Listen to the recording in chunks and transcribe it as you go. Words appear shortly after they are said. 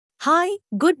Hi,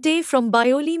 good day from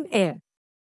Bioleam Air.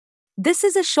 This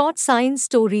is a short science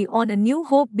story on a new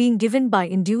hope being given by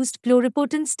induced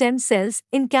pluripotent stem cells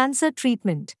in cancer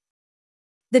treatment.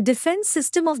 The defense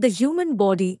system of the human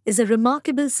body is a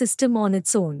remarkable system on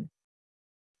its own.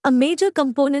 A major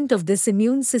component of this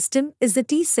immune system is the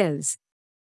T cells.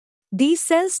 These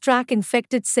cells track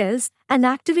infected cells and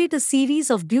activate a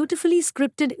series of beautifully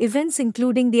scripted events,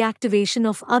 including the activation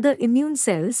of other immune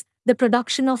cells, the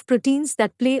production of proteins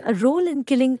that play a role in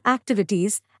killing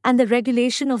activities, and the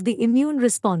regulation of the immune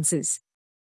responses.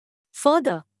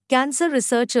 Further, cancer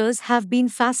researchers have been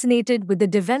fascinated with the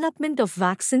development of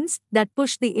vaccines that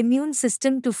push the immune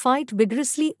system to fight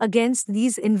vigorously against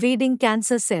these invading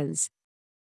cancer cells.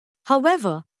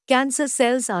 However, cancer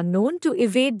cells are known to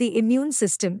evade the immune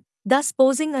system, thus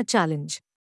posing a challenge.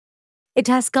 It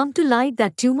has come to light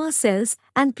that tumor cells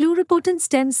and pluripotent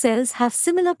stem cells have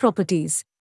similar properties.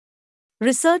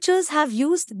 Researchers have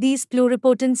used these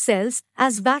pluripotent cells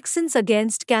as vaccines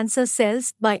against cancer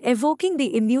cells by evoking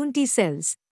the immune T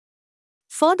cells.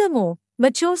 Furthermore,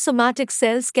 mature somatic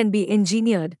cells can be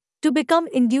engineered to become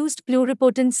induced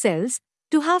pluripotent cells,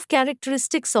 to have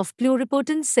characteristics of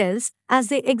pluripotent cells as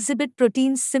they exhibit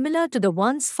proteins similar to the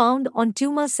ones found on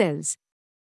tumor cells.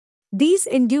 These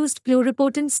induced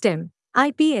pluripotent stem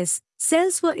 (iPS)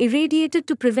 cells were irradiated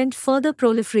to prevent further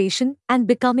proliferation and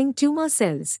becoming tumor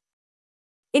cells.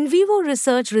 In vivo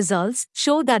research results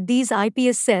show that these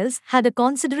iPS cells had a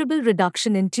considerable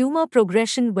reduction in tumor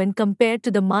progression when compared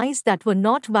to the mice that were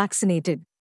not vaccinated.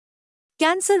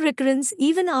 Cancer recurrence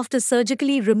even after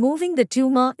surgically removing the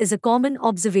tumor is a common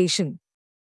observation.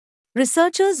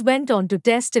 Researchers went on to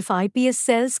test if iPS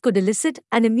cells could elicit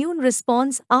an immune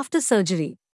response after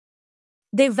surgery.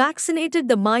 They vaccinated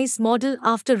the mice model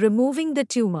after removing the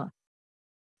tumor.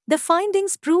 The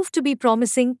findings proved to be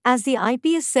promising as the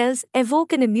iPS cells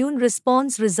evoke an immune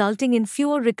response resulting in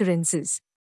fewer recurrences.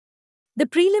 The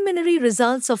preliminary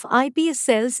results of iPS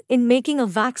cells in making a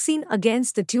vaccine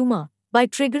against the tumor by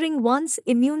triggering one's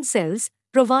immune cells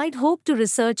provide hope to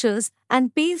researchers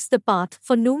and paves the path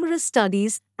for numerous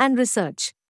studies and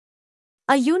research.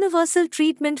 A universal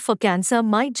treatment for cancer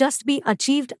might just be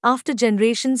achieved after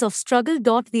generations of struggle.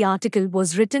 The article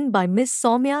was written by Ms.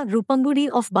 Soumya Rupangudi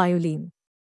of Bioleam.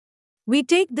 We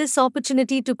take this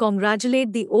opportunity to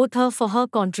congratulate the author for her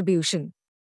contribution.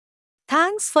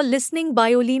 Thanks for listening,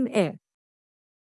 Bioleam Air.